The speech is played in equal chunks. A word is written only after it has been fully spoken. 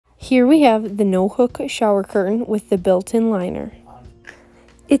Here we have the no-hook shower curtain with the built-in liner.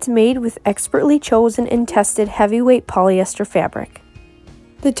 It's made with expertly chosen and tested heavyweight polyester fabric.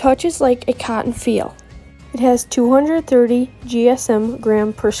 The touch is like a cotton feel. It has 230 GSM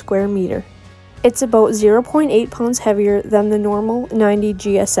gram per square meter. It's about 0.8 pounds heavier than the normal 90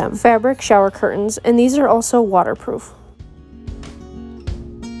 GSM fabric shower curtains, and these are also waterproof.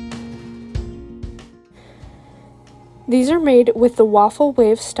 These are made with the waffle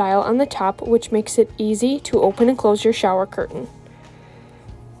wave style on the top, which makes it easy to open and close your shower curtain.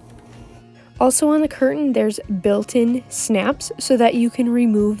 Also on the curtain, there's built-in snaps so that you can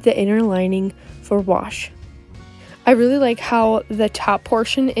remove the inner lining for wash. I really like how the top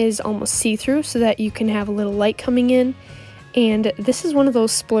portion is almost see-through so that you can have a little light coming in. And this is one of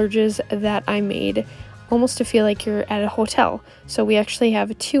those splurges that I made almost to feel like you're at a hotel. So we actually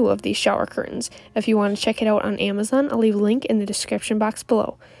have 2 of these shower curtains. If you want to check it out on Amazon, I'll leave a link in the description box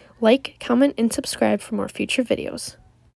below. Like, comment, and subscribe for more future videos.